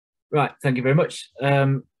Right, thank you very much.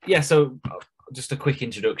 Yeah, so just a quick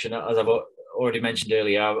introduction. As I've already mentioned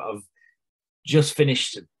earlier, I've just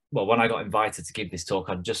finished, well, when I got invited to give this talk,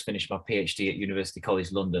 I'd just finished my PhD at University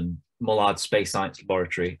College London, Mullard Space Science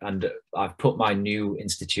Laboratory, and I've put my new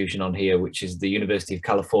institution on here, which is the University of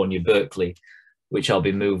California, Berkeley, which I'll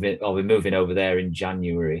be moving over there in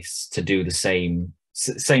January to do the same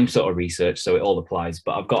sort of research, so it all applies.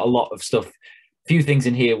 But I've got a lot of stuff, few things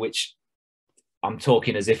in here which I'm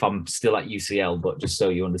talking as if I'm still at UCL, but just so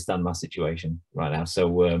you understand my situation right now.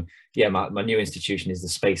 So yeah, my new institution is the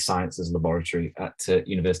Space Sciences Laboratory at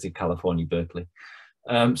University of California, Berkeley.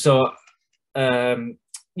 Yeah,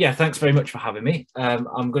 thanks very much for having me.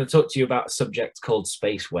 I'm going to talk to you about a subject called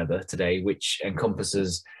space weather today, which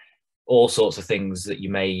encompasses all sorts of things that you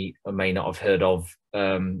may or may not have heard of.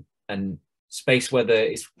 And space weather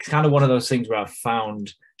is kind of one of those things where I've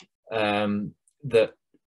found that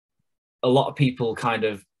a lot of people kind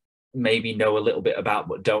of maybe know a little bit about,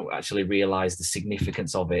 but don't actually realize the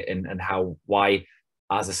significance of it and why,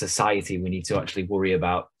 as a society, we need to actually worry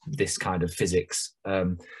about this kind of physics.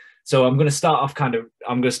 So I'm going to start off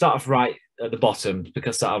right at the bottom,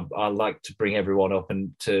 because I like to bring everyone up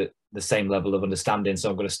and to the same level of understanding. So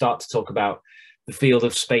I'm going to start to talk about the field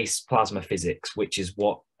of space plasma physics, which is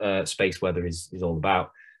what space weather is all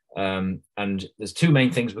about. And there's two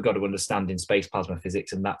main things we've got to understand in space plasma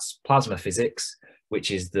physics, and that's plasma physics,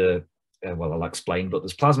 which is the well, I'll explain, but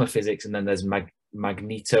there's plasma physics, and then there's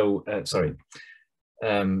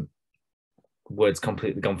words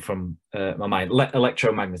completely gone from my mind.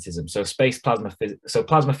 Electromagnetism. So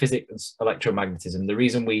plasma physics and electromagnetism. The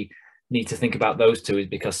reason we need to think about those two is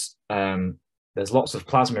because there's lots of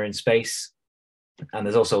plasma in space, and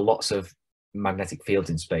there's also lots of magnetic fields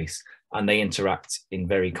in space, and they interact in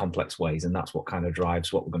very complex ways, and that's what kind of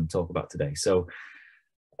drives what we're going to talk about today. So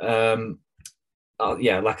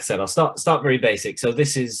yeah, like I said, I'll start very basic. So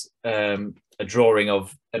this is a drawing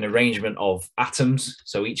of an arrangement of atoms.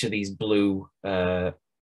 So each of these blue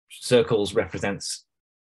circles represents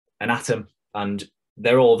an atom, and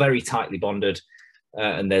they're all very tightly bonded,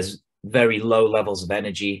 and there's very low levels of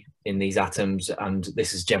energy in these atoms, and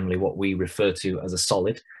this is generally what we refer to as a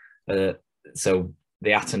solid. So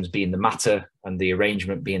the atoms being the matter and the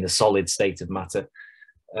arrangement being the solid state of matter.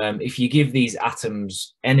 If you give these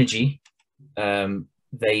atoms energy,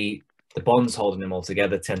 the bonds holding them all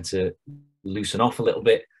together tend to loosen off a little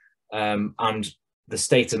bit, and the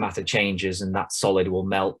state of matter changes, and that solid will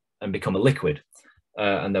melt and become a liquid.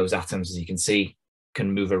 And those atoms, as you can see,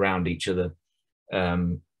 can move around each other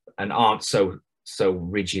and aren't so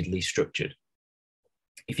rigidly structured.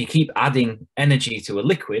 If you keep adding energy to a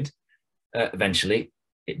liquid, eventually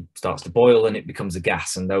it starts to boil and it becomes a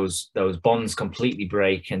gas, and those bonds completely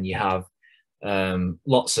break, and you have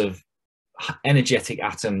lots of energetic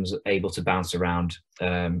atoms able to bounce around,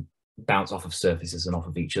 bounce off of surfaces and off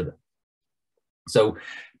of each other. So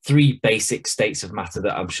three basic states of matter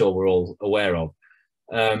that I'm sure we're all aware of.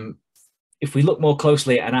 If we look more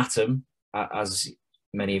closely at an atom, as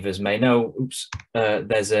many of us may know,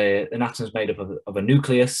 there's an atom's made up of a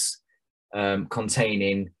nucleus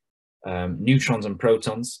containing neutrons and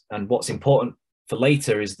protons. And what's important for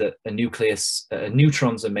later is that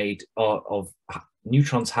neutrons are made of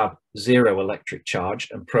neutrons have zero electric charge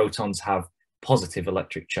and protons have positive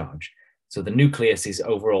electric charge. So the nucleus is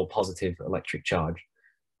overall positive electric charge.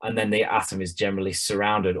 And then the atom is generally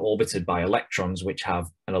orbited by electrons, which have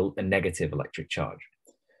a negative electric charge.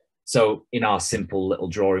 So in our simple little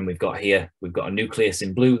drawing we've got a nucleus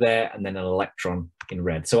in blue there, and then an electron in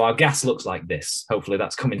red. So our gas looks like this. Hopefully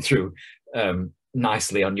that's coming through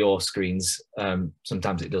nicely on your screens.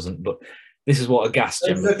 Sometimes it doesn't, but this is what a gas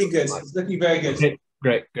generally looks looking good. Like. It's looking very good. Okay,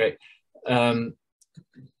 great.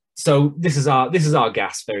 So this is our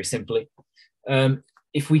gas, very simply.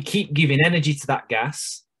 If we keep giving energy to that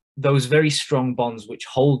gas, those very strong bonds which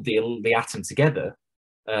hold the atom together,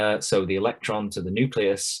 so the electron to the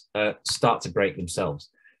nucleus, start to break themselves.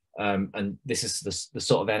 And this is the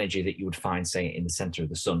sort of energy that you would find, say, in the center of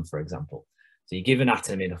the sun, for example. So you give an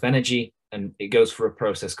atom enough energy, and it goes through a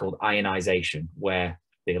process called ionization, where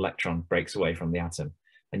the electron breaks away from the atom.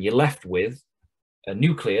 And you're left with a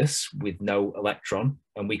nucleus with no electron,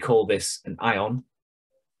 and we call this an ion.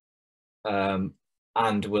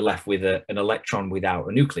 And we're left with an electron without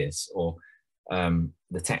a nucleus, or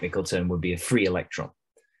the technical term would be a free electron.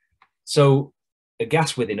 So a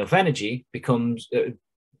gas with enough energy becomes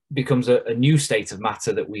a new state of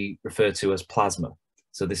matter that we refer to as plasma.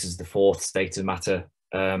 So this is the fourth state of matter.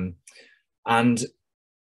 And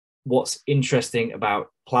what's interesting about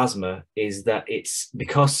plasma is that it's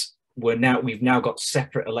because we've now got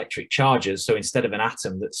separate electric charges. So instead of an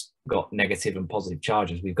atom that's got negative and positive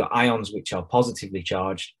charges, we've got ions which are positively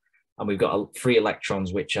charged, and we've got free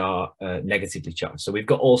electrons which are negatively charged. So we've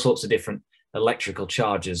got all sorts of different electrical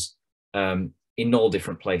charges in all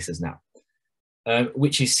different places now,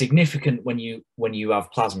 which is significant when you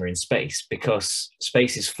have plasma in space, because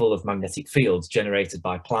space is full of magnetic fields generated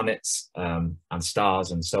by planets and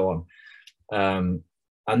stars and so on.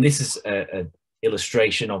 And this is a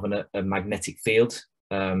illustration of a magnetic field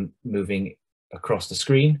moving across the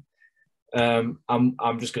screen. I'm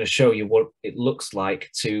just going to show you what it looks like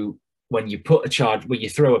when you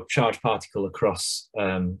throw a charged particle across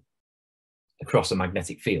a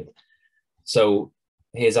magnetic field. So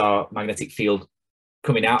here's our magnetic field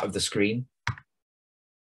coming out of the screen.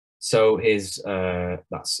 So here's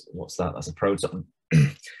that's a proton.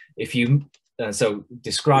 If you so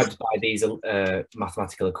described by these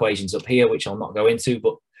mathematical equations up here, which I'll not go into,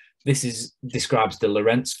 but this describes the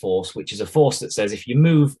Lorentz force, which is a force that says if you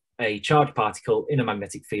move a charged particle in a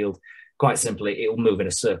magnetic field, quite simply, it will move in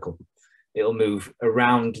a circle. It'll move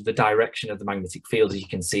around the direction of the magnetic field, as you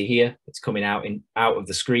can see here. It's coming out of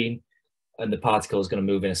the screen, and the particle is going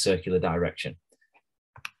to move in a circular direction.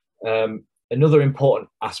 Another important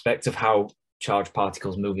aspect of how charged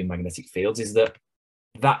particles move in magnetic fields is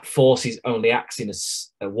that force is only acting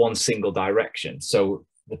in one single direction. So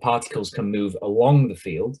the particles can move along the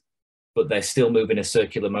field, but they're still moving a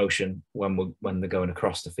circular motion when they're going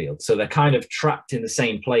across the field. So they're kind of trapped in the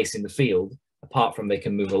same place in the field, apart from they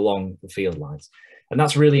can move along the field lines. And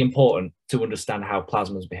that's really important to understand how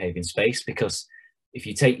plasmas behave in space, because if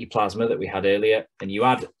you take your plasma that we had earlier and you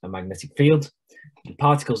add a magnetic field, the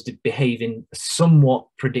particles behave in somewhat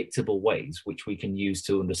predictable ways, which we can use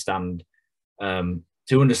to understand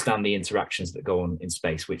the interactions that go on in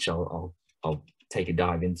space, which I'll take a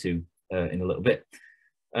dive into in a little bit.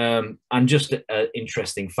 And just an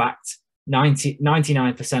interesting fact,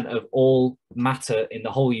 99% of all matter in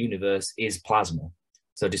the whole universe is plasma.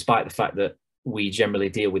 So despite the fact that we generally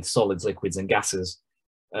deal with solids, liquids, and gases,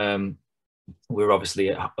 we're obviously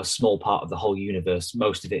a small part of the whole universe.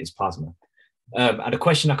 Most of it is plasma. And a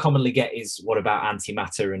question I commonly get is, what about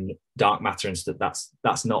antimatter and dark matter and stuff?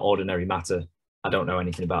 That's not ordinary matter. I don't know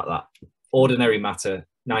anything about that. Ordinary matter,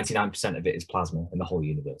 99% of it is plasma in the whole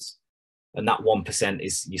universe. And that 1%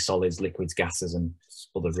 is your solids, liquids, gases, and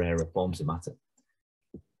other rarer forms of matter.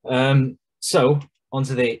 So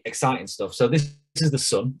onto the exciting stuff. So this is the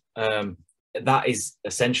sun. That is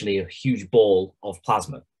essentially a huge ball of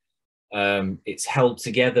plasma. It's held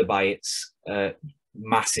together by its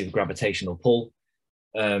massive gravitational pull,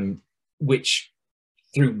 which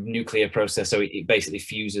through nuclear process, so it basically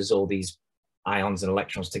fuses all these ions and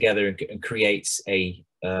electrons together and creates a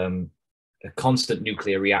constant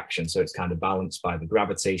nuclear reaction. So it's kind of balanced by the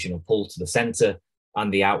gravitational pull to the center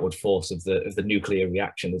and the outward force of the nuclear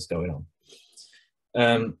reaction that's going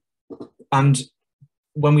on. And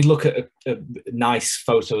when we look at a nice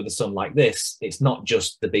photo of the sun like this, it's not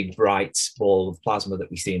just the big bright ball of plasma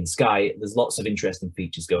that we see in the sky. There's lots of interesting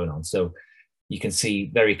features going on. So you can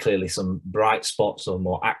see very clearly some bright spots or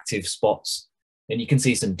more active spots, and you can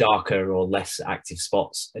see some darker or less active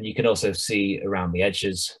spots. And you can also see around the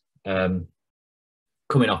edges,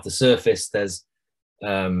 coming off the surface, there's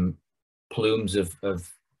plumes of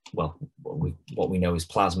well, what we know is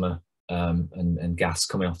plasma and gas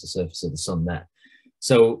coming off the surface of the sun there.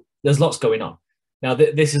 So there's lots going on. Now,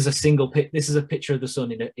 this is a picture of the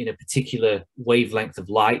sun in a particular wavelength of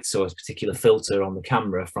light, so a particular filter on the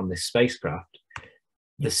camera from this spacecraft.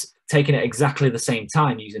 This taken at exactly the same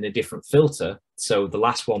time using a different filter. So the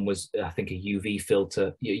last one was, I think, a UV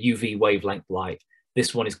filter, UV wavelength light.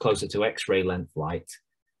 This one is closer to X-ray length light,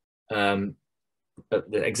 at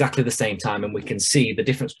exactly the same time. And we can see the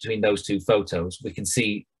difference between those two photos. We can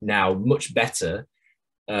see now much better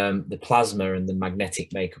the plasma and the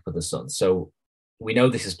magnetic makeup of the sun. So we know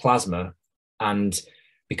this is plasma, and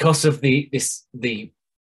because of the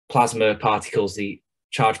plasma particles, the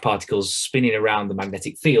charged particles spinning around the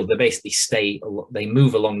magnetic field, they basically they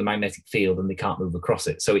move along the magnetic field and they can't move across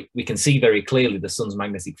it. So we can see very clearly the sun's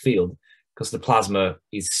magnetic field because the plasma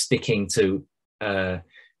is sticking to the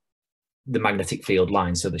magnetic field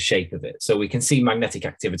line, so the shape of it. So we can see magnetic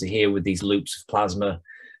activity here with these loops of plasma,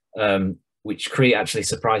 which create actually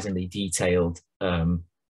surprisingly detailed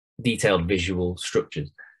visual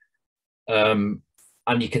structures. And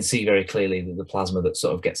you can see very clearly that the plasma that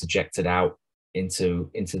sort of gets ejected out into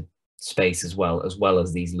space as well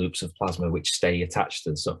as these loops of plasma which stay attached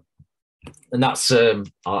to the sun. And that's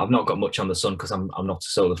I've not got much on the sun because I'm not a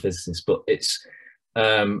solar physicist, but it's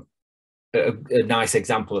a nice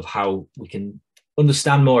example of how we can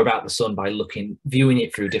understand more about the sun by viewing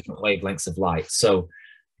it through different wavelengths of light. So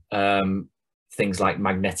things like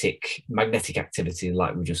magnetic activity,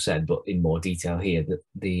 like we just said, but in more detail here,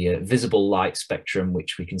 the visible light spectrum,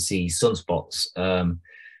 which we can see sunspots,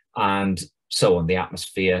 and so on, the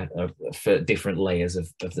atmosphere for different layers of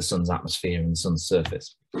the sun's atmosphere and the sun's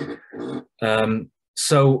surface.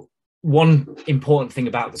 So one important thing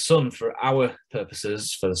about the sun for our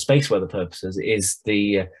purposes, for the space weather purposes, is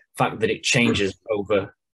the fact that it changes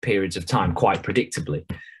over periods of time quite predictably.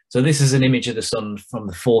 So this is an image of the sun from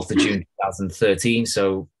the 4th of June 2013,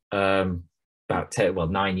 so about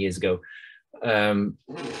 9 years ago.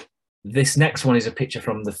 This next one is a picture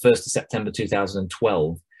from the 1st of September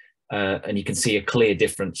 2012, and you can see a clear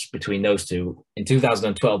difference between those two. In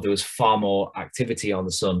 2012, there was far more activity on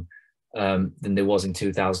the sun than there was in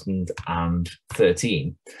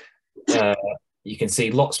 2013. You can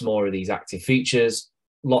see lots more of these active features,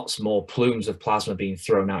 lots more plumes of plasma being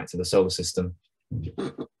thrown out into the solar system.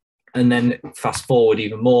 And then fast forward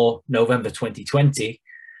even more, November 2020,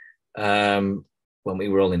 when we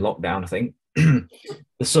were all in lockdown, I think, the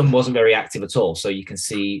sun wasn't very active at all. So you can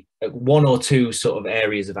see one or two sort of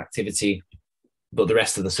areas of activity, but the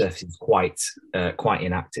rest of the surface is quite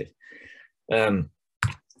inactive. And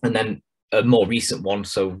then a more recent one,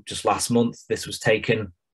 so just last month, this was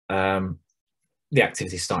taken, the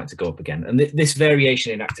activity is starting to go up again. And this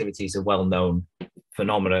variation in activity is a well-known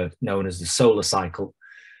phenomena known as the solar cycle.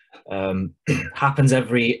 Happens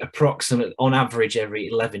on average every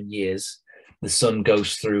 11 years. The sun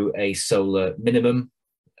goes through a solar minimum.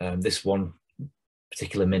 This one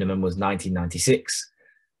particular minimum was 1996.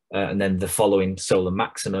 And then the following solar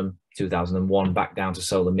maximum, 2001, back down to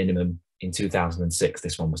solar minimum in 2006.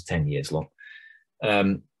 This one was 10 years long.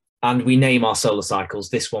 And we name our solar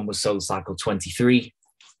cycles. This one was solar cycle 23.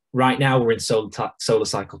 Right now we're in solar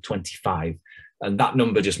cycle 25. And that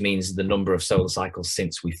number just means the number of solar cycles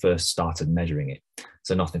since we first started measuring it.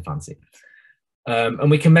 So nothing fancy. And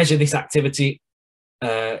we can measure this activity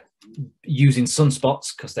using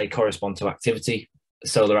sunspots because they correspond to activity,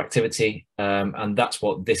 solar activity. And that's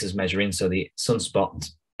what this is measuring. So the sunspot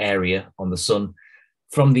area on the sun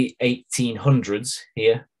from the 1800s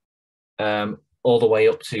here, all the way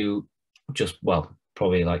up to just, well,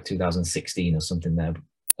 probably like 2016 or something there.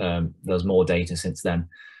 There's more data since then.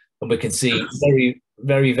 And we can see very,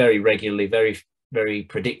 very, very regularly, very, very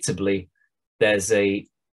predictably, there's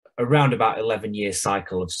around about 11-year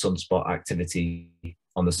cycle of sunspot activity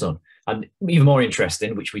on the sun. And even more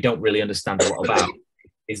interesting, which we don't really understand a lot about,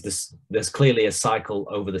 is there's clearly a cycle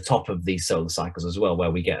over the top of these solar cycles as well,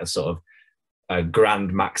 where we get a sort of a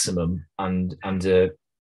grand maximum, and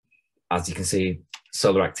as you can see,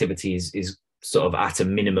 solar activity is sort of at a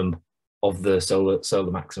minimum of the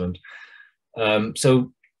solar maximums.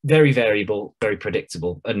 So very variable, very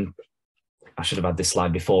predictable. And I should have had this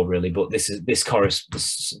slide before really, but the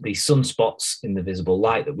sunspots in the visible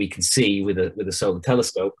light that we can see with a solar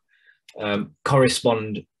telescope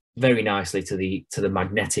correspond very nicely to the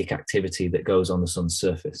magnetic activity that goes on the sun's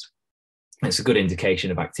surface. It's a good indication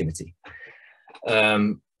of activity.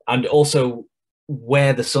 And also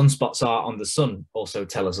where the sunspots are on the sun also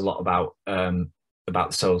tell us a lot about the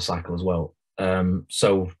solar cycle as well.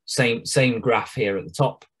 So same graph here at the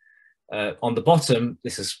top. On the bottom,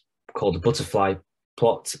 this is called a butterfly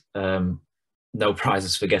plot. No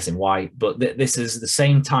prizes for guessing why, but this is the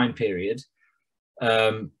same time period.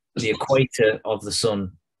 The equator of the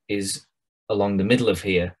sun is along the middle of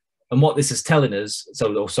here. And what this is telling us,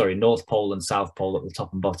 North Pole and South Pole at the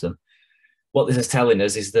top and bottom. What this is telling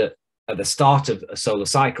us is that at the start of a solar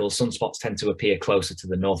cycle, sunspots tend to appear closer to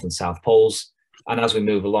the North and South Poles. And as we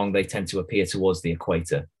move along, they tend to appear towards the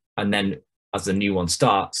equator. And then as the new one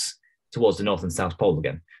starts, towards the North and South Pole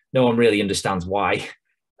again. No one really understands why.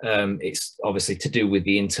 It's obviously to do with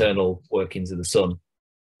the internal workings of the sun.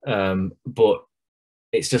 But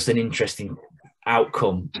it's just an interesting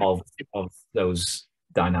outcome of those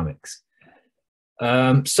dynamics.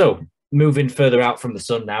 So moving further out from the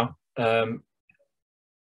sun now,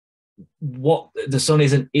 what the sun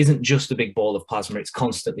isn't just a big ball of plasma, it's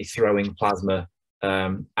constantly throwing plasma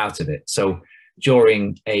out of it. So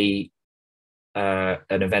during an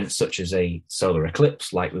event such as a solar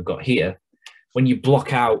eclipse like we've got here, when you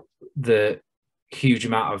block out the huge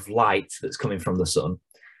amount of light that's coming from the sun,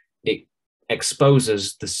 it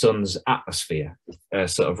exposes the sun's atmosphere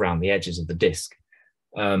sort of around the edges of the disk.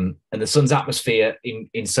 And the sun's atmosphere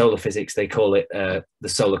in solar physics, they call it the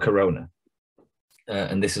solar corona.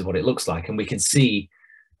 And this is what it looks like. And we can see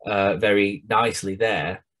very nicely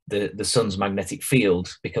there the sun's magnetic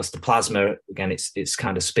field, because the plasma, again, it's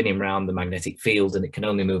kind of spinning around the magnetic field and it can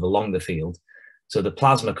only move along the field. So the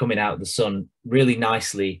plasma coming out of the sun really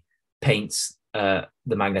nicely paints the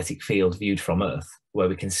magnetic field viewed from Earth, where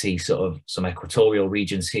we can see sort of some equatorial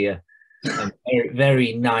regions here, and very,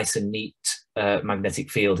 very nice and neat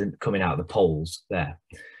magnetic field coming out of the poles there.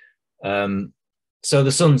 So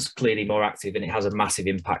the sun's clearly more active, and it has a massive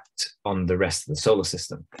impact on the rest of the solar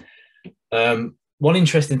system. One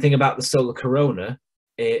interesting thing about the solar corona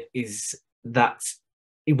is that,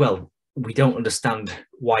 well, we don't understand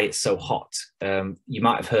why it's so hot. You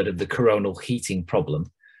might have heard of the coronal heating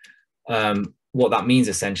problem. What that means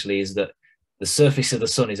essentially is that the surface of the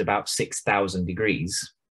sun is about 6,000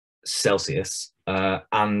 degrees Celsius,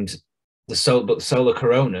 and the solar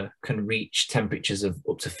corona can reach temperatures of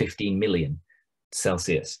up to 15 million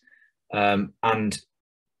Celsius. And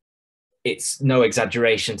it's no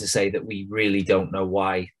exaggeration to say that we really don't know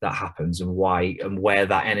why that happens, and why and where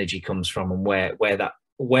that energy comes from, and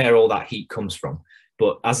where all that heat comes from.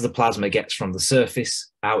 But as the plasma gets from the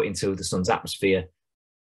surface out into the sun's atmosphere,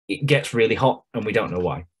 it gets really hot, and we don't know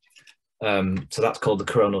why. So that's called the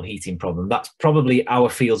coronal heating problem. That's probably our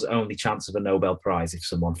field's only chance of a Nobel Prize if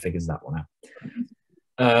someone figures that one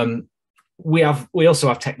out. We also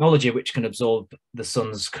have technology which can absorb the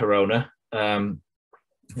sun's corona.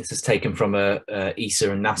 This is taken from a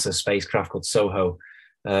ESA and NASA spacecraft called SOHO.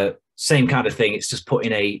 Same kind of thing. It's just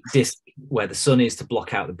putting a disk where the sun is to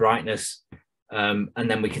block out the brightness, and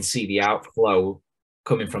then we can see the outflow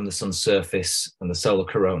coming from the sun's surface and the solar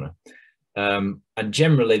corona. And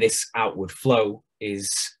generally this outward flow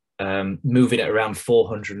is moving at around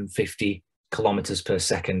 450 kilometers per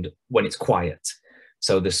second when it's quiet.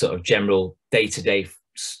 So the sort of general day-to-day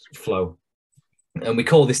flow. And we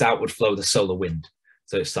call this outward flow the solar wind.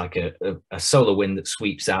 So it's like a solar wind that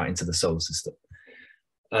sweeps out into the solar system.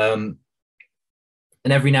 And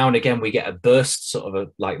every now and again we get a burst, sort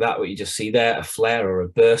of like that, what you just see there, a flare or a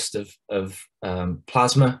burst of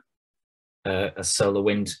plasma, a solar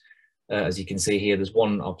wind. As you can see here, there's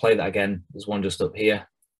one, I'll play that again. There's one just up here,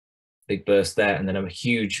 big burst there, and then a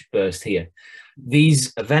huge burst here.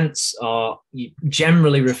 These events are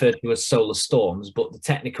generally referred to as solar storms, but the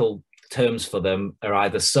technical terms for them are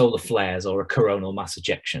either solar flares or a coronal mass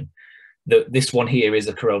ejection. This one here is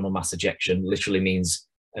a coronal mass ejection, literally means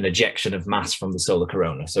an ejection of mass from the solar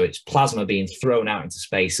corona. So it's plasma being thrown out into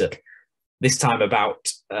space at this time about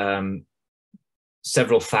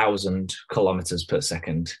several thousand kilometers per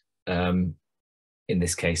second. In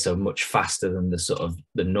this case, so much faster than the sort of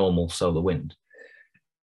the normal solar wind.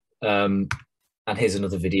 And here's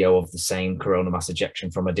another video of the same coronal mass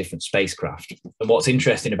ejection from a different spacecraft. And what's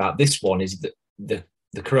interesting about this one is that the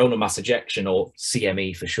coronal mass ejection, or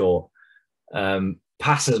CME for short,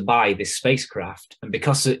 passes by this spacecraft, and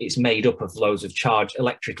because it's made up of loads of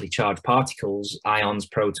electrically charged particles, ions,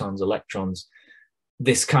 protons, electrons,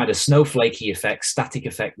 this kind of snowflakey effect, static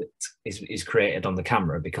effect that is created on the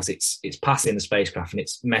camera, because it's passing the spacecraft and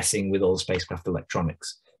it's messing with all the spacecraft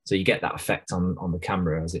electronics. So you get that effect on the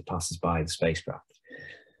camera as it passes by the spacecraft.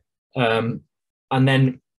 And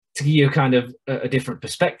then to give you kind of a different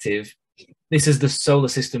perspective, this is the solar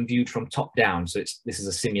system viewed from top down. So this is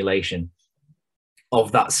a simulation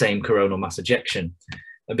of that same coronal mass ejection.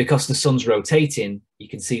 And because the sun's rotating, you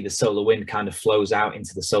can see the solar wind kind of flows out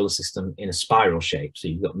into the solar system in a spiral shape. So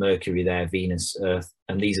you've got Mercury there, Venus, Earth,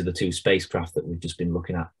 and these are the two spacecraft that we've just been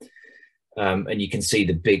looking at. And you can see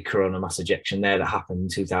the big coronal mass ejection there that happened in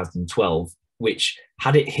 2012, which,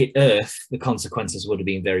 had it hit Earth, the consequences would have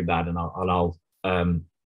been very bad. And I'll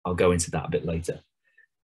go into that a bit later.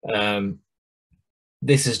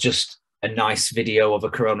 This is just a nice video of a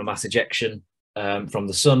coronal mass ejection from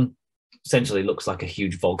the sun. Essentially looks like a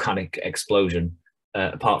huge volcanic explosion,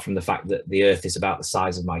 apart from the fact that the Earth is about the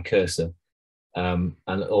size of my cursor, and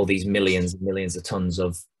all these millions and millions of tons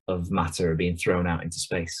of matter are being thrown out into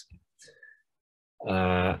space.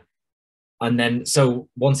 And then, so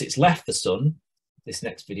once it's left the sun, this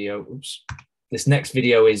next video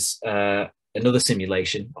is another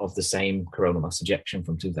simulation of the same coronal mass ejection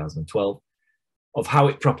from 2012, of how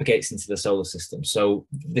it propagates into the solar system. So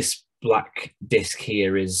this black disk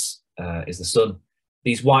here is the sun.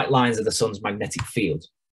 These white lines are the sun's magnetic field,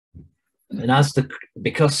 and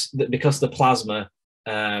because the plasma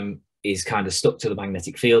is kind of stuck to the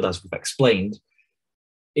magnetic field, as we've explained,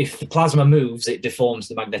 if the plasma moves, it deforms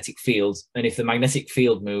the magnetic field, and if the magnetic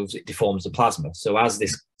field moves, it deforms the plasma. So as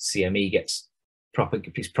this CME is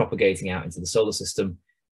propagating out into the solar system,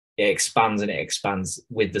 it expands, and it expands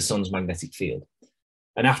with the sun's magnetic field.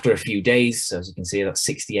 And after a few days, so as you can see, that's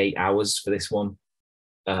 68 hours for this one,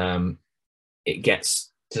 it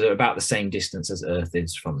gets to about the same distance as Earth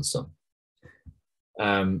is from the sun.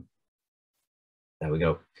 There we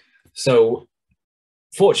go. So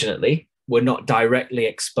Fortunately, we're not directly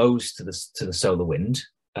exposed to the solar wind.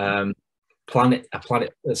 So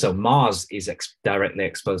Mars is directly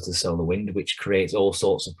exposed to the solar wind, which creates all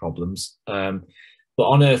sorts of problems. But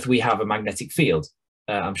on Earth, we have a magnetic field.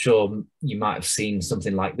 I'm sure you might have seen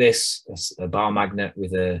something like this, a bar magnet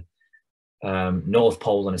with a north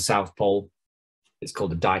pole and a south pole. It's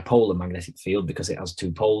called a dipolar magnetic field because it has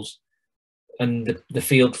two poles. And the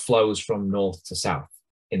field flows from north to south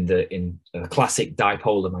in a classic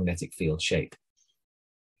dipolar magnetic field shape.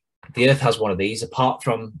 The Earth has one of these, apart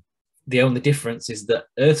from the only difference is that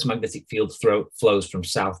Earth's magnetic field flows from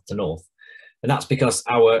south to north. And that's because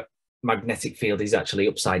our magnetic field is actually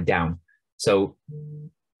upside down. So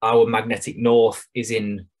our magnetic north is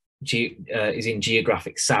in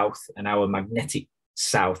geographic south, and our magnetic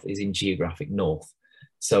south is in geographic north.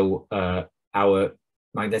 So our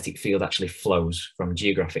magnetic field actually flows from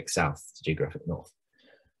geographic south to geographic north.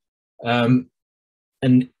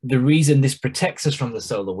 And the reason this protects us from the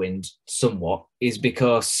solar wind somewhat is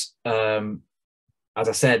because, as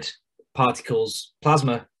I said,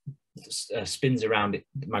 plasma spins around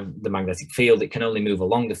the magnetic field. It can only move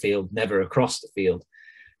along the field, never across the field.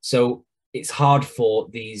 So it's hard for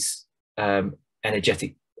these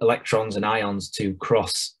energetic electrons and ions to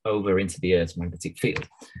cross over into the Earth's magnetic field.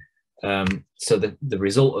 So the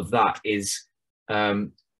result of that is,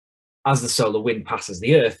 as the solar wind passes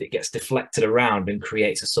the Earth, it gets deflected around and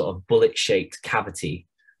creates a sort of bullet-shaped cavity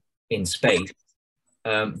in space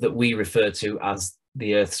that we refer to as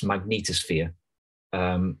the Earth's magnetosphere.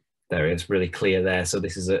 There it's really clear there. So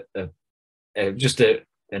this is just a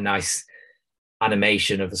nice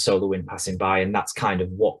animation of the solar wind passing by, and that's kind of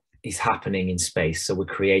what is happening in space. So we're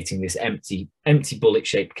creating this empty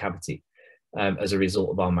bullet-shaped cavity as a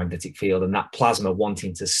result of our magnetic field, and that plasma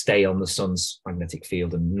wanting to stay on the sun's magnetic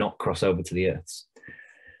field and not cross over to the Earth's.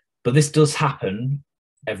 But this does happen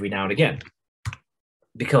every now and again,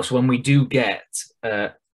 because when we do get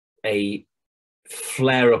a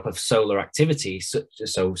flare up of solar activity,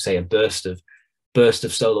 so say a burst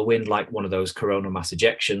of solar wind, like one of those coronal mass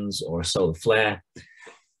ejections or a solar flare,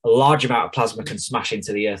 a large amount of plasma can smash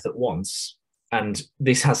into the Earth at once. And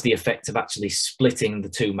this has the effect of actually splitting the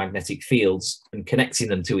two magnetic fields and connecting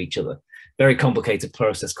them to each other. Very complicated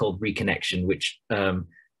process called reconnection, which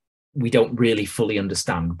we don't really fully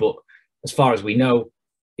understand. But as far as we know,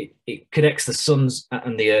 it connects the sun's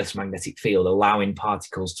and the Earth's magnetic field, allowing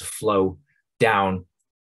particles to flow down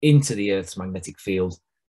into the Earth's magnetic field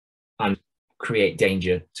and create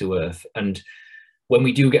danger to Earth. And when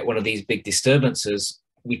we do get one of these big disturbances,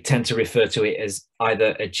 we tend to refer to it as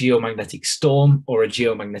either a geomagnetic storm or a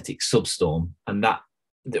geomagnetic substorm, and that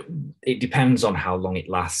it depends on how long it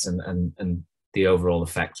lasts and the overall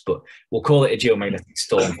effects. But we'll call it a geomagnetic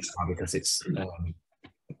storm because it's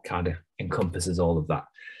kind of encompasses all of that.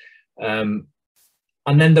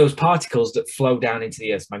 And then those particles that flow down into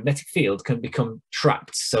the Earth's magnetic field can become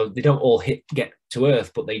trapped. So they don't all get to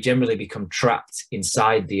Earth, but they generally become trapped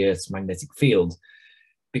inside the Earth's magnetic field.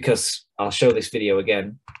 Because I'll show this video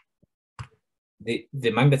again, the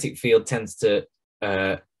magnetic field tends to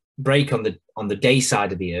break on the day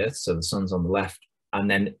side of the Earth, so the sun's on the left, and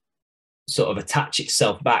then sort of attach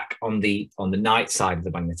itself back on the night side of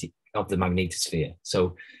the magnetosphere.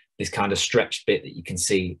 So this kind of stretched bit that you can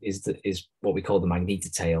see is what we call the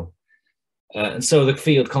magnetotail, and so the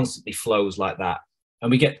field constantly flows like that, and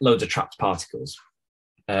we get loads of trapped particles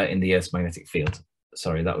in the Earth's magnetic field.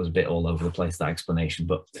 Sorry, that was a bit all over the place, that explanation,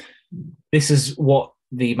 but this is what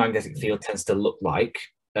the magnetic field tends to look like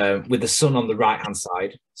with the sun on the right-hand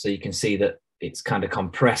side. So you can see that it's kind of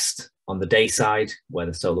compressed on the day side where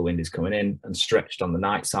the solar wind is coming in and stretched on the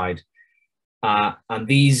night side. And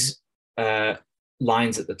these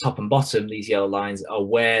lines at the top and bottom, these yellow lines, are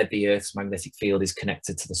where the Earth's magnetic field is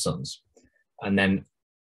connected to the sun's. And then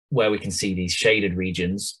where we can see these shaded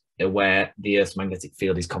regions where the Earth's magnetic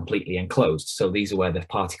field is completely enclosed. So these are where the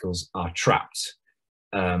particles are trapped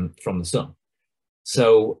from the sun.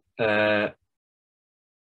 So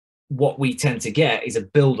what we tend to get is a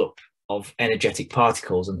buildup of energetic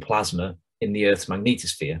particles and plasma in the Earth's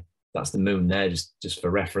magnetosphere. That's the moon there, just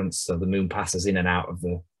for reference. So the moon passes in and out of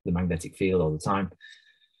the magnetic field all the time.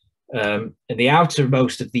 And the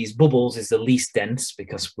outermost of these bubbles is the least dense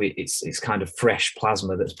because it's kind of fresh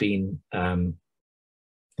plasma that's been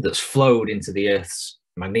that's flowed into the Earth's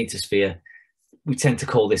magnetosphere. We tend to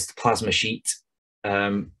call this the plasma sheet.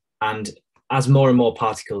 And as more and more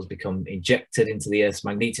particles become injected into the Earth's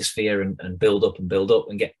magnetosphere and build up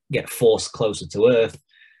and get forced closer to Earth,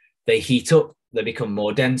 they heat up, they become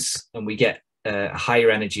more dense, and we get a higher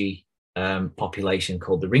energy population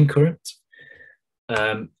called the ring current.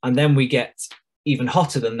 And then we get even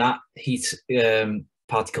hotter than that,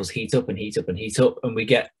 particles heat up and heat up and heat up, and we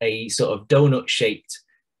get a sort of donut-shaped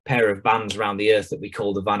pair of bands around the Earth that we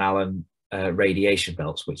call the Van Allen radiation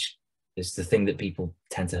belts, which is the thing that people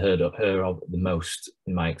tend to hear of the most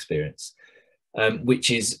in my experience,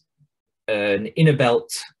 which is an inner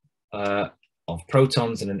belt of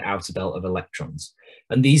protons and an outer belt of electrons.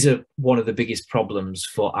 And these are one of the biggest problems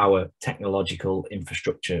for our technological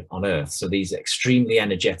infrastructure on Earth. So these extremely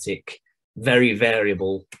energetic, very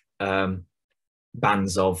variable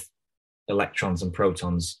bands of electrons and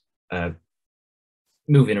protons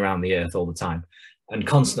moving around the Earth all the time and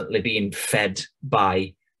constantly being fed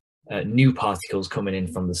by new particles coming in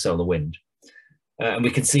from the solar wind. And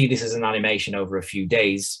we can see this as an animation over a few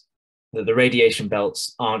days, that the radiation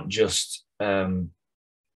belts aren't just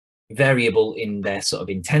variable in their sort of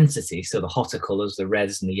intensity. So the hotter colors, the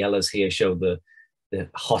reds and the yellows here, show the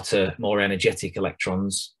hotter, more energetic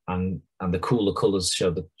electrons, and the cooler colors show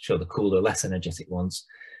the cooler, less energetic ones.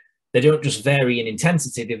 They don't just vary in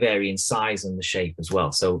intensity, they vary in size and the shape as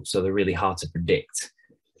well. So they're really hard to predict.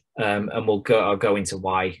 And I'll go into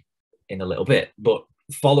why in a little bit. But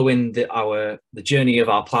following the journey of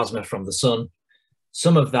our plasma from the sun,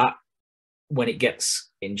 some of that, when it gets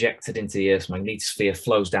injected into the Earth's magnetosphere,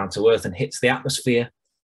 flows down to Earth and hits the atmosphere.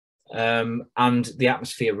 And the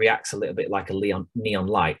atmosphere reacts a little bit like a neon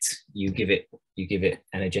light. You give it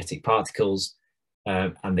energetic particles,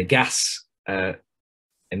 and the gas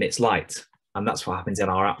emits light. And that's what happens in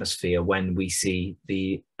our atmosphere when we see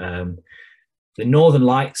the northern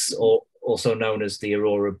lights, or also known as the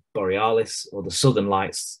aurora borealis, or the southern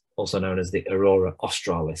lights, also known as the aurora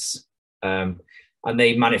australis. And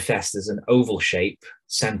they manifest as an oval shape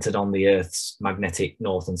centered on the Earth's magnetic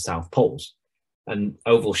north and south poles. An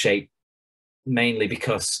oval shape mainly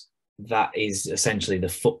because that is essentially the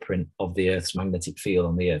footprint of the Earth's magnetic field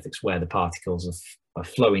on the Earth. It's where the particles are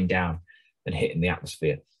flowing down and hitting the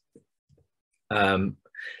atmosphere. And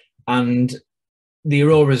the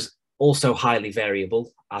aurora is also highly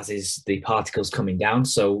variable, as is the particles coming down.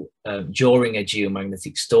 So during a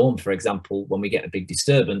geomagnetic storm, for example, when we get a big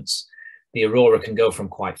disturbance, the aurora can go from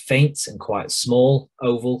quite faint and quite small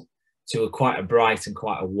oval to quite a bright and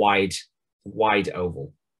quite a wide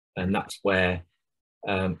oval. And that's where,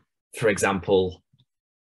 for example,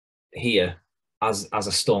 here, as a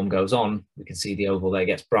storm goes on, we can see the oval there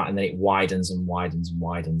gets bright, and then it widens and widens and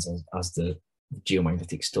widens as the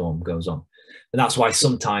geomagnetic storm goes on. And that's why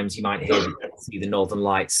sometimes you might see the northern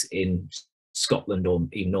lights in Scotland or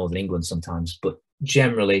even northern England sometimes, but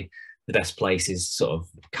generally the best place is sort of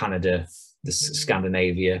Canada,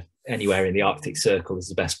 Scandinavia, anywhere in the Arctic Circle is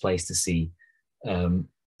the best place to see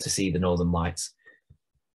the northern lights.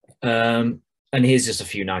 And here's just a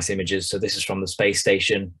few nice images. So this is from the space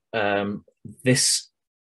station. This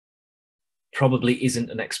probably isn't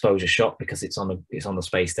an exposure shot because it's on the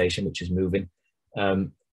space station, which is moving.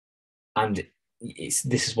 And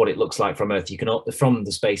this is what it looks like from Earth. From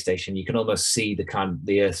the space station, you can almost see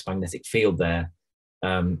the Earth's magnetic field there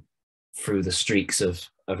through the streaks of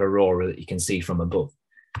aurora that you can see from above.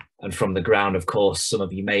 And from the ground, of course, some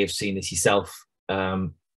of you may have seen this yourself.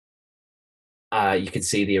 You can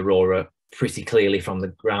see the aurora pretty clearly from the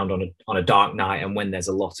ground on a dark night, and when there's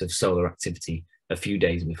a lot of solar activity a few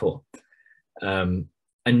days before. And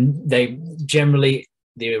they generally,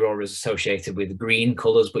 the aurora is associated with green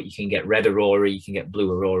colors, but you can get red aurora, you can get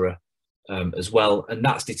blue aurora as well, and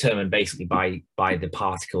that's determined basically by the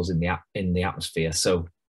particles in the atmosphere. So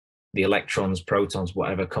the electrons, protons,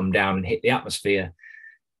 whatever, come down and hit the atmosphere.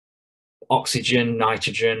 Oxygen,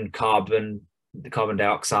 nitrogen, carbon, the carbon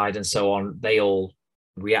dioxide, and so on, they all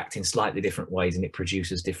react in slightly different ways, and it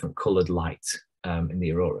produces different colored light in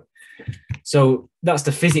the aurora. So that's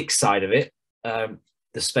the physics side of it.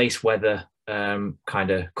 The space weather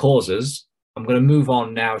kind of causes. I'm going to move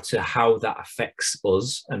on now to how that affects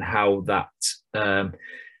us and how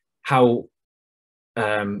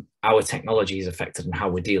our technology is affected and how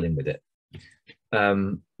we're dealing with it,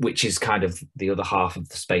 which is kind of the other half of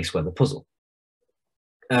the space weather puzzle.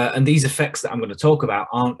 And these effects that I'm going to talk about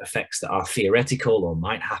aren't effects that are theoretical or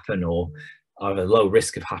might happen or are a low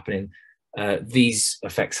risk of happening. These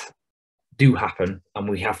effects do happen, and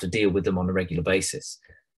we have to deal with them on a regular basis.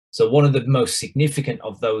 So one of the most significant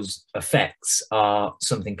of those effects are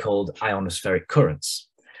something called ionospheric currents.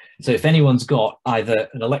 So if anyone's got either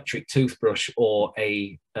an electric toothbrush or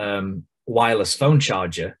a wireless phone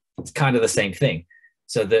charger, it's kind of the same thing.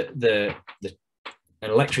 So an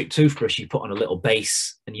electric toothbrush you put on a little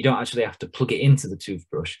base, and you don't actually have to plug it into the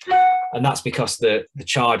toothbrush. And that's because the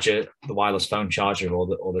charger, the wireless phone charger or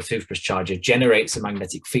the toothbrush charger, generates a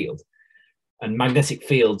magnetic field. And magnetic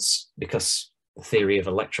fields, because theory of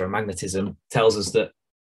electromagnetism, tells us that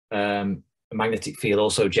a magnetic field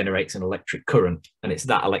also generates an electric current, and it's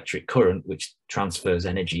that electric current which transfers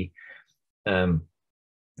energy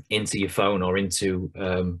into your phone or into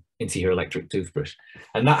your electric toothbrush.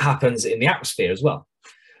 And that happens in the atmosphere as well.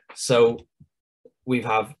 So we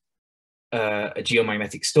have a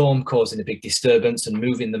geomagnetic storm causing a big disturbance and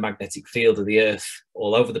moving the magnetic field of the Earth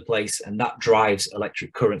all over the place, and that drives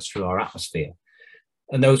electric currents through our atmosphere.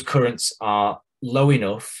 And those currents are low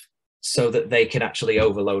enough so that they can actually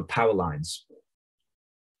overload power lines.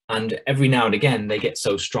 And every now and again, they get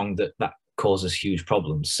so strong that that causes huge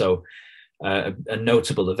problems. So a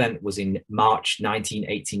notable event was in March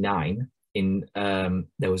 1989.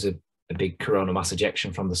 There was a big coronal mass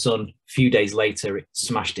ejection from the sun. A few days later, it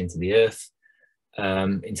smashed into the Earth,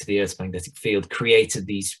 into the Earth's magnetic field, created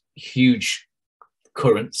these huge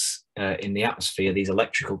currents in the atmosphere, these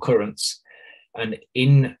electrical currents. And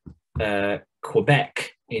in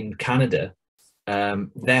Quebec, in Canada,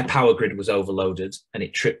 their power grid was overloaded, and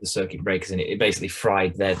it tripped the circuit breakers, and it basically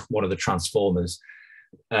fried one of the transformers.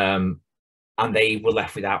 And they were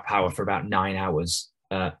left without power for about 9 hours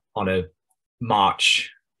on a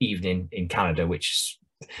March evening in Canada, which is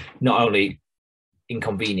not only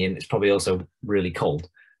inconvenient, it's probably also really cold.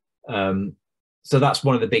 So that's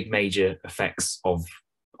one of the big major effects of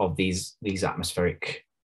these atmospheric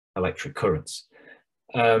electric currents.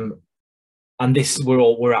 And this,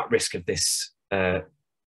 we're at risk of this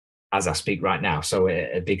as I speak right now. So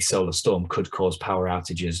a big solar storm could cause power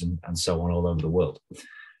outages and so on all over the world.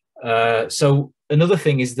 So another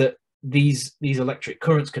thing is that these electric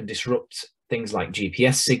currents can disrupt things like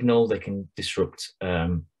GPS signal. They can disrupt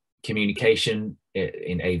communication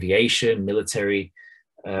in aviation, military,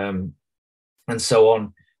 and so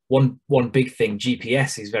on. One big thing,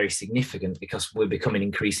 GPS is very significant because we're becoming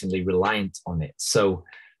increasingly reliant on it. So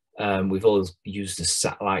we've always used a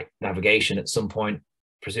satellite navigation at some point,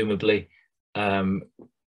 presumably.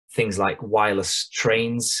 Things like wireless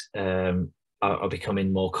trains are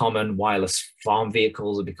becoming more common. Wireless farm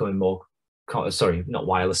vehicles are becoming more, sorry, not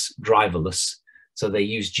wireless, driverless. So they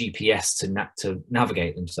use GPS to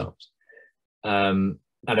navigate themselves. And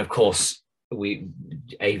of course,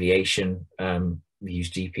 aviation, we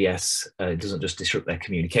use GPS. It doesn't just disrupt their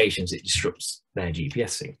communications, it disrupts their GPS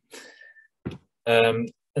signal.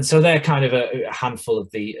 And so they're kind of a handful of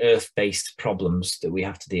the Earth-based problems that we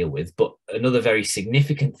have to deal with. But another very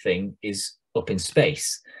significant thing is up in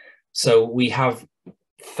space. So we have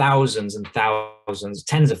thousands and thousands,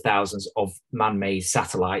 tens of thousands of man-made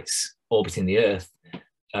satellites orbiting the Earth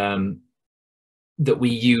that we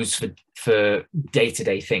use for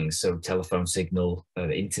day-to-day things. So telephone signal,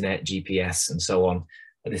 internet, GPS, and so on.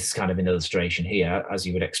 And this is kind of an illustration here. As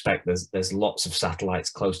you would expect, there's lots of satellites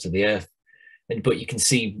close to the Earth. But you can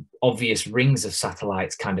see obvious rings of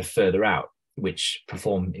satellites kind of further out, which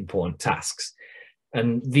perform important tasks.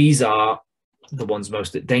 And these are the ones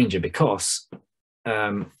most at danger because,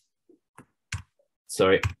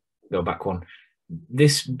 sorry, go back one.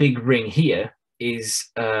 This big ring here is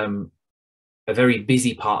a very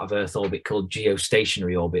busy part of Earth orbit called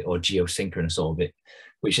geostationary orbit or geosynchronous orbit,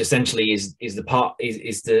 which essentially is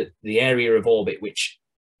the area of orbit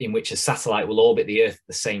in which a satellite will orbit the Earth at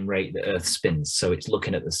the same rate that Earth spins. So it's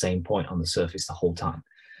looking at the same point on the surface the whole time.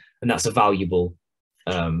 And that's a valuable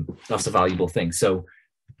thing. So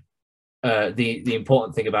the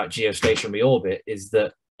important thing about geostationary orbit is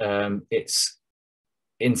that it's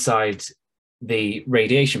inside the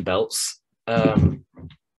radiation belts. And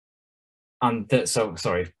so,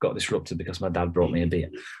 sorry, got disrupted because my dad brought me a beer.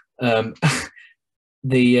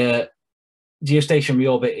 The geostationary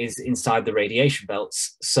orbit is inside the radiation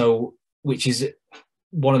belts, so which is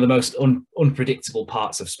one of the most unpredictable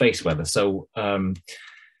parts of space weather. So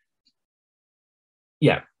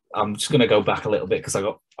yeah, I'm just going to go back a little bit because I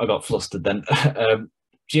got flustered then.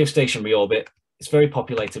 Geostationary orbit, it's very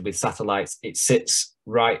populated with satellites. It sits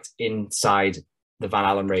right inside the Van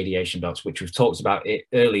Allen radiation belts, which we've talked about it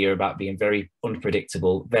earlier about being very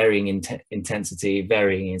unpredictable, varying in intensity,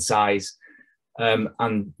 varying in size.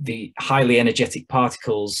 And the highly energetic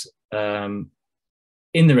particles in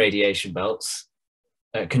the radiation belts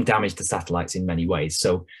can damage the satellites in many ways.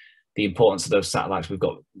 So the importance of those satellites, we've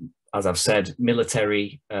got, as I've said,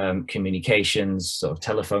 military communications, sort of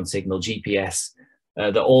telephone signal, GPS,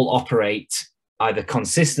 that all operate either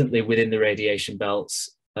consistently within the radiation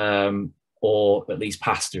belts or at least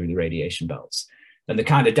pass through the radiation belts. And the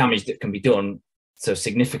kind of damage that can be done so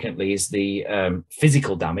significantly is the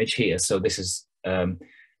physical damage here. So this is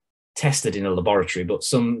tested in a laboratory, but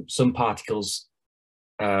some particles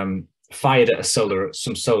fired at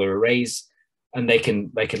some solar arrays, and they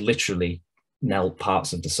can literally Nel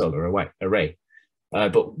parts of the solar array.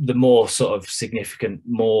 But the more sort of significant,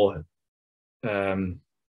 more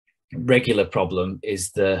regular problem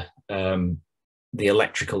is the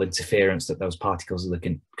electrical interference that those particles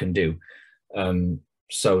can do.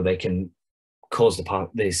 So they can cause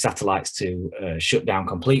the satellites to shut down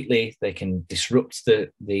completely. They can disrupt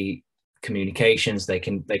the communications. They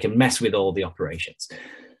can mess with all the operations.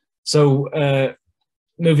 So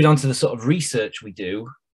moving on to the sort of research we do,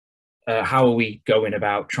 how are we going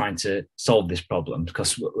about trying to solve this problem?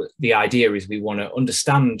 Because the idea is we want to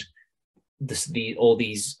understand all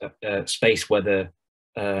these space weather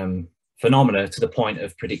phenomena to the point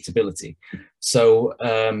of predictability. So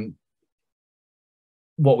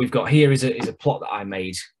what we've got here is a plot that I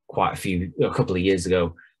made a couple of years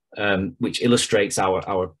ago, which illustrates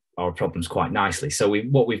our problems quite nicely. So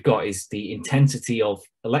what we've got is the intensity of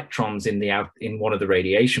electrons in one of the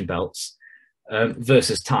radiation belts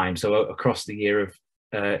versus time. So across the year of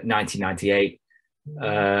 1998,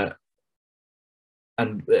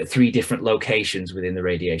 and 3 different locations within the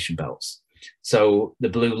radiation belts. So the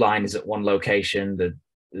blue line is at one location, the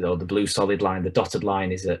blue solid line, the dotted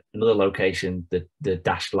line is at another location, the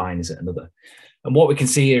dashed line is at another. And what we can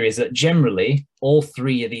see here is that generally all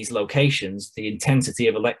 3 of these locations, the intensity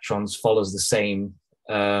of electrons follows the same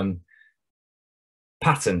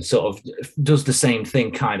pattern, sort of does the same thing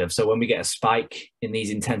kind of. So when we get a spike in these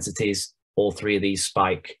intensities, all 3 of these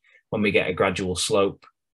spike. When we get a gradual slope,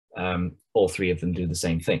 all 3 of them do the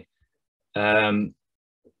same thing.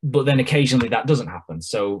 But then occasionally that doesn't happen.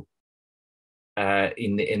 So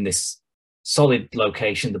in this solid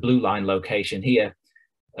location, the blue line location here,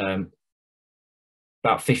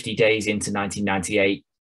 about 50 days into 1998,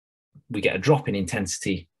 we get a drop in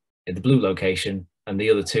intensity in the blue location, and the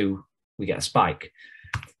other 2, we get a spike.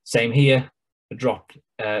 Same here, a drop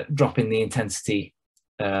in the intensity.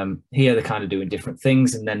 Here they're kind of doing different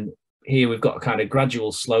things, and then here we've got a kind of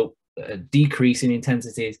gradual slope, a decrease in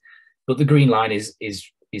intensities, but the green line is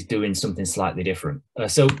doing something slightly different.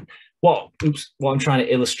 So what I'm trying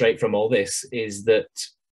to illustrate from all this is that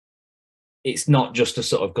it's not just a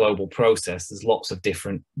sort of global process. There's lots of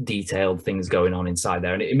different detailed things going on inside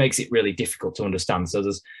there, and it makes it really difficult to understand. So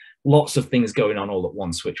there's lots of things going on all at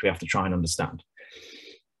once, which we have to try and understand.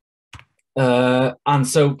 And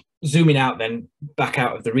so zooming out then, back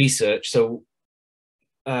out of the research, so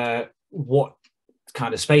what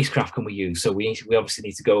kind of spacecraft can we use? So we obviously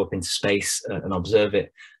need to go up into space and observe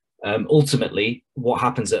it. Ultimately, what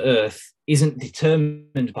happens at Earth isn't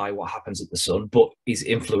determined by what happens at the sun, but is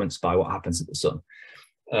influenced by what happens at the sun.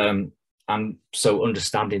 And so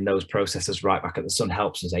understanding those processes right back at the sun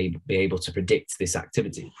helps us be able to predict this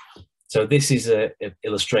activity. So this is an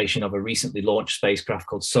illustration of a recently launched spacecraft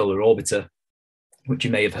called Solar Orbiter, which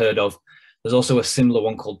you may have heard of. There's also a similar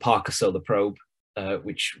one called Parker Solar Probe,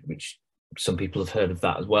 which some people have heard of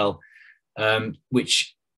that as well, and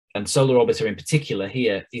Solar Orbiter in particular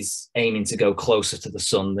here is aiming to go closer to the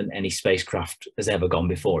sun than any spacecraft has ever gone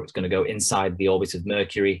before. It's going to go inside the orbit of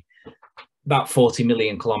Mercury, about 40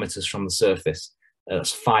 million kilometers from the surface.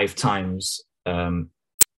 That's 5 times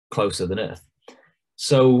closer than Earth.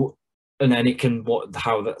 So, and then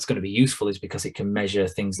how that's going to be useful is because it can measure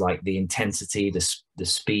things like the intensity, the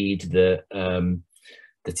speed, the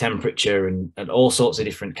temperature, and all sorts of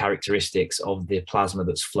different characteristics of the plasma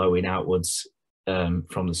that's flowing outwards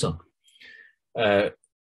from the sun.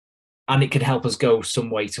 And it can help us go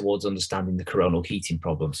some way towards understanding the coronal heating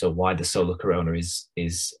problem. So why the solar corona is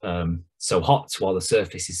so hot while the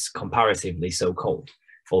surface is comparatively so cold,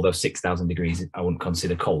 although 6,000 degrees I wouldn't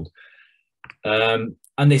consider cold. And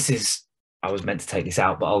this is, I was meant to take this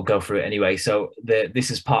out, but I'll go through it anyway. So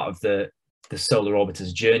this is part of the solar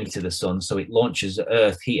orbiter's journey to the sun. So it launches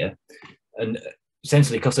Earth here, and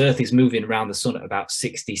essentially because Earth is moving around the sun at about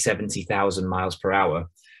 70,000 miles per hour,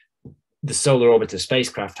 the solar orbiter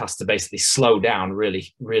spacecraft has to basically slow down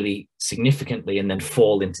really, really significantly and then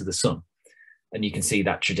fall into the sun. And you can see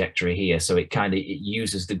that trajectory here. So it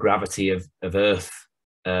uses the gravity of Earth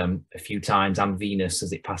a few times, and Venus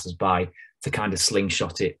as it passes by, to kind of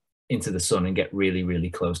slingshot it into the sun and get really, really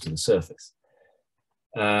close to the surface.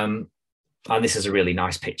 And this is a really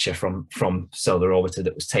nice picture from Solar Orbiter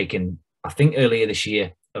that was taken, I think, earlier this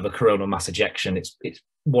year, of a coronal mass ejection. It's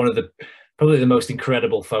one of probably the most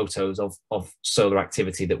incredible photos of solar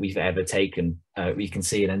activity that we've ever taken. You can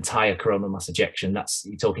see an entire coronal mass ejection.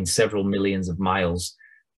 You're talking several millions of miles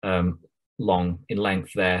long in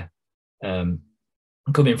length there,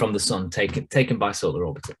 coming from the sun, taken by Solar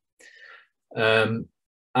Orbiter.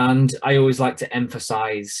 And I always like to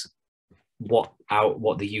emphasize what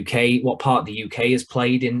part the UK has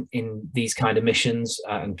played in these kind of missions,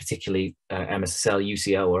 and particularly MSSL,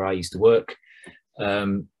 UCL, where I used to work.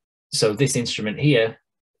 So this instrument here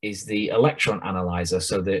is the electron analyzer,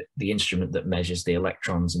 so the instrument that measures the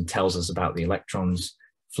electrons and tells us about the electrons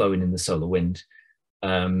flowing in the solar wind.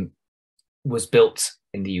 Was built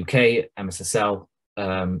in the UK, MSSL,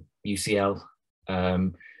 UCL.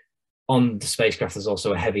 On the spacecraft, there's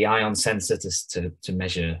also a heavy ion sensor to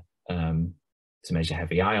measure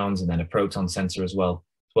heavy ions, and then a proton sensor as well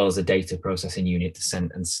as a data processing unit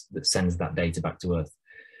that sends that data back to Earth.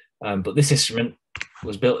 But this instrument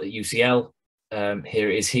was built at UCL. Here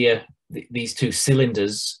it is here. These two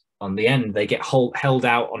cylinders on the end, they get held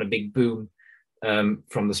out on a big boom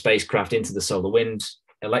from the spacecraft into the solar wind.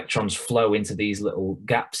 Electrons flow into these little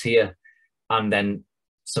gaps here, and then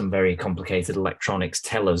some very complicated electronics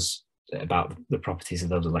tell us about the properties of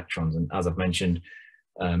those electrons. And as I've mentioned,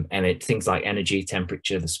 things like energy,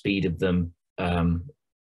 temperature, the speed of them, and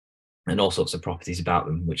all sorts of properties about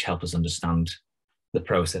them, which help us understand the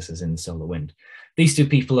processes in the solar wind. These two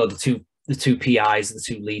people are the two PIs, the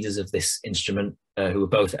two leaders of this instrument, who are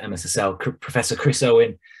both at MSSL, Professor Chris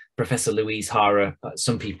Owen, Professor Louise Hara.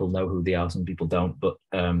 Some people know who they are, some people don't, but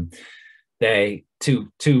they're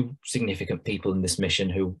two significant people in this mission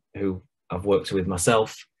who I've worked with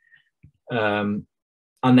myself. And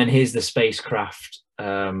then here's the spacecraft,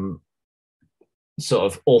 sort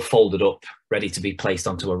of all folded up, ready to be placed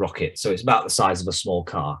onto a rocket. So it's about the size of a small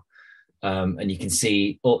car. And you can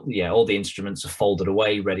see, all the instruments are folded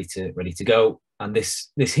away, ready to go. And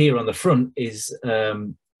this here on the front is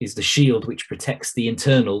the shield which protects the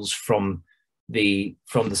internals from the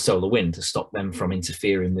solar wind to stop them from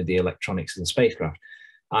interfering with the electronics of the spacecraft.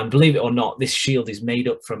 And believe it or not, this shield is made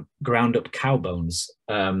up from ground up cow bones.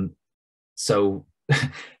 So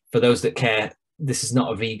for those that care, this is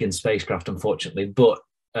not a vegan spacecraft, unfortunately, but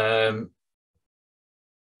who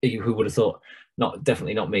would have thought?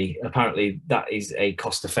 Definitely not me. Apparently that is a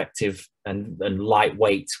cost-effective and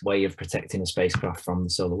lightweight way of protecting a spacecraft from the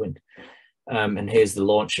solar wind. And here's the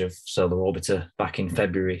launch of Solar Orbiter back in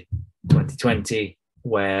February 2020,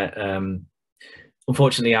 where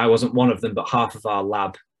unfortunately I wasn't one of them, but half of our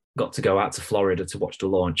lab got to go out to Florida to watch the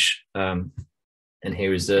launch. And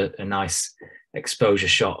here is a nice exposure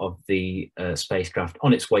shot of the spacecraft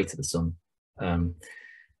on its way to the sun,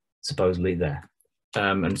 supposedly there.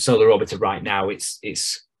 And Solar Orbiter right now,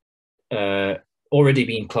 it's already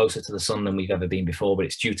been closer to the sun than we've ever been before, but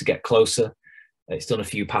it's due to get closer. It's done a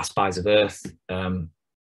few pass-bys of Earth on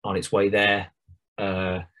its way there.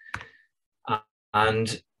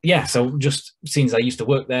 And yeah, so just since I used to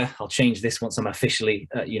work there, I'll change this once I'm officially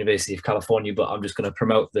at University of California, but I'm just going to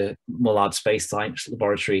promote the Mullard Space Science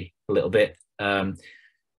Laboratory a little bit.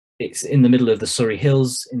 It's in the middle of the Surrey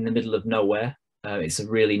Hills, in the middle of nowhere. It's a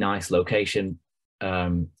really nice location,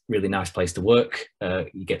 really nice place to work.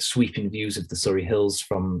 You get sweeping views of the Surrey Hills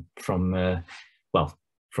from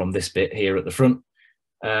this bit here at the front.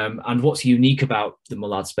 And what's unique about the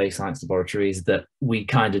Mullard Space Science Laboratory is that we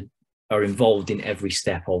kind of are involved in every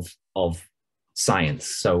step of science.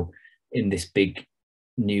 So in this big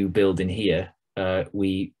new building here,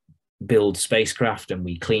 we build spacecraft and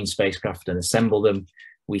we clean spacecraft and assemble them.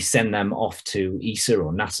 We send them off to ESA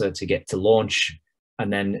or NASA to get to launch.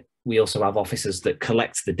 And then we also have officers that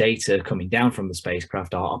collect the data coming down from the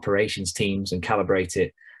spacecraft, our operations teams, and calibrate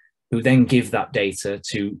it, who then give that data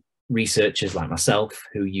to researchers like myself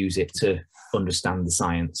who use it to understand the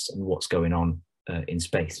science and what's going on in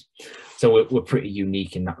space. So we're pretty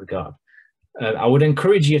unique in that regard. I would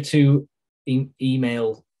encourage you to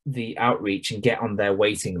email the outreach and get on their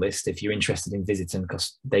waiting list if you're interested in visiting,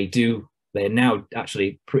 because they're now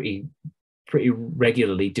actually pretty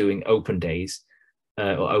regularly doing open days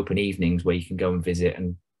or open evenings where you can go and visit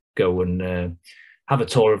and go and have a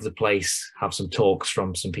tour of the place, have some talks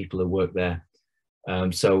from some people who work there.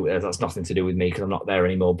 So that's nothing to do with me because I'm not there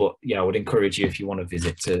anymore. But yeah, I would encourage you, if you want to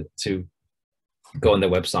visit, to go on their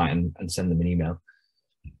website and send them an email.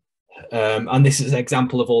 And this is an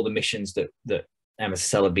example of all the missions that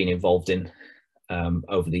MSSL have been involved in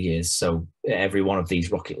over the years. So every one of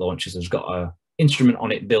these rocket launches has got an instrument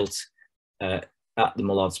on it built at the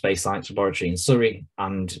Mullard Space Science Laboratory in Surrey,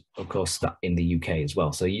 and of course that in the UK as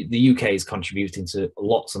well. So the UK is contributing to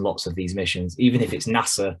lots and lots of these missions, even if it's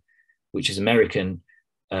NASA, which is American.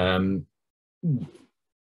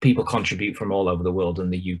 People contribute from all over the world,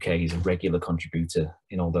 and the UK is a regular contributor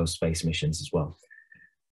in all those space missions as well.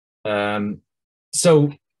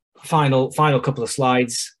 So final couple of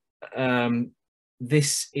slides.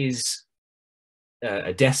 This is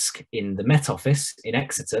a desk in the Met Office in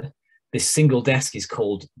Exeter, this single desk is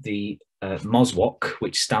called the MOSWOC,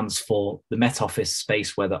 which stands for the Met Office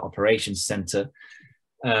Space Weather Operations Center.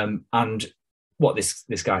 And what this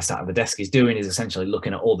guy sat at the desk is doing is essentially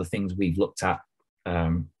looking at all the things we've looked at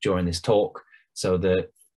during this talk. So the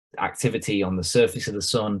activity on the surface of the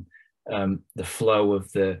sun, the flow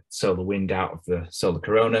of the solar wind out of the solar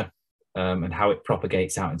corona, and how it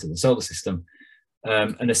propagates out into the solar system.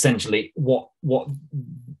 And essentially what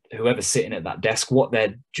whoever's sitting at that desk, what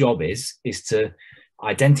their job is to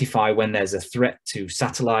identify when there's a threat to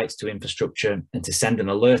satellites, to infrastructure, and to send an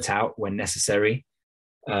alert out when necessary.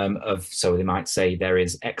 So they might say there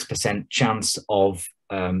is X% chance of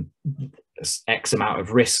X amount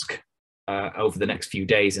of risk over the next few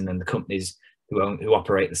days, and then the companies who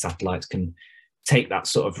operate the satellites can take that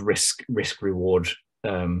sort of risk reward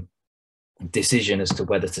decision as to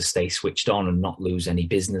whether to stay switched on and not lose any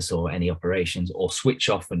business or any operations, or switch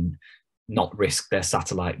off and not risk their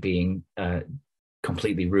satellite being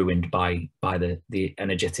completely ruined by the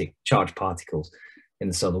energetic charged particles in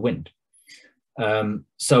the solar wind.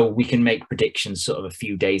 So we can make predictions sort of a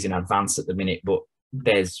few days in advance at the minute, but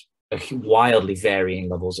there's wildly varying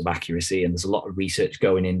levels of accuracy, and there's a lot of research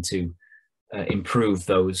going into improve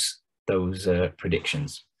those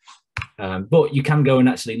predictions. But you can go and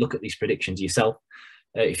actually look at these predictions yourself.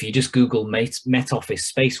 If you just Google Met Office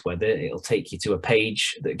space weather, it'll take you to a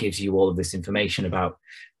page that gives you all of this information about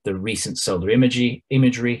the recent solar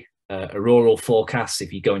imagery, auroral forecasts.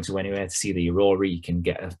 If you go into anywhere to see the aurora, you can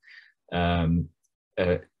get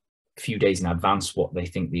a few days in advance what they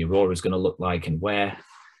think the aurora is going to look like and where.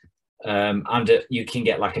 And you can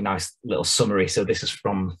get like a nice little summary. So this is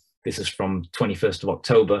from 21st of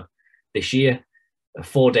October this year. A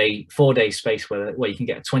four-day space weather, where you can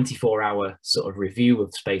get a 24-hour sort of review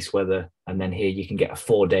of space weather, and then here you can get a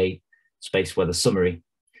 4-day space weather summary.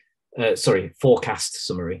 Forecast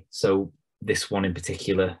summary. So this one in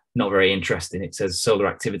particular, not very interesting. It says solar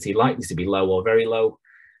activity likely to be low or very low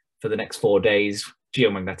for the next 4 days.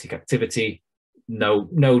 Geomagnetic activity, no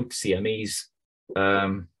CMEs,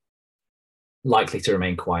 likely to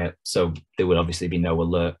remain quiet. So there would obviously be no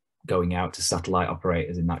alert going out to satellite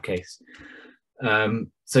operators in that case.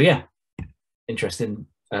 So yeah, interesting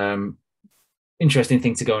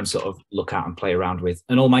thing to go and sort of look at and play around with.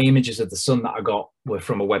 And all my images of the sun that I got were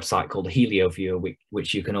from a website called HelioViewer,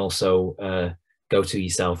 which you can also go to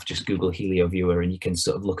yourself. Just Google HelioViewer and you can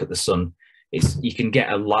sort of look at the sun. You can get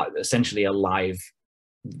essentially a live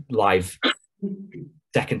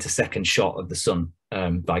second to second shot of the sun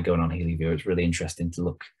by going on HelioViewer. It's really interesting to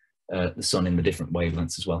look at the sun in the different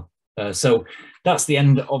wavelengths as well. So that's the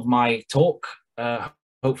end of my talk.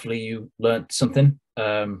 Hopefully you learned something,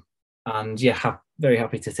 and yeah, very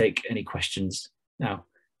happy to take any questions now.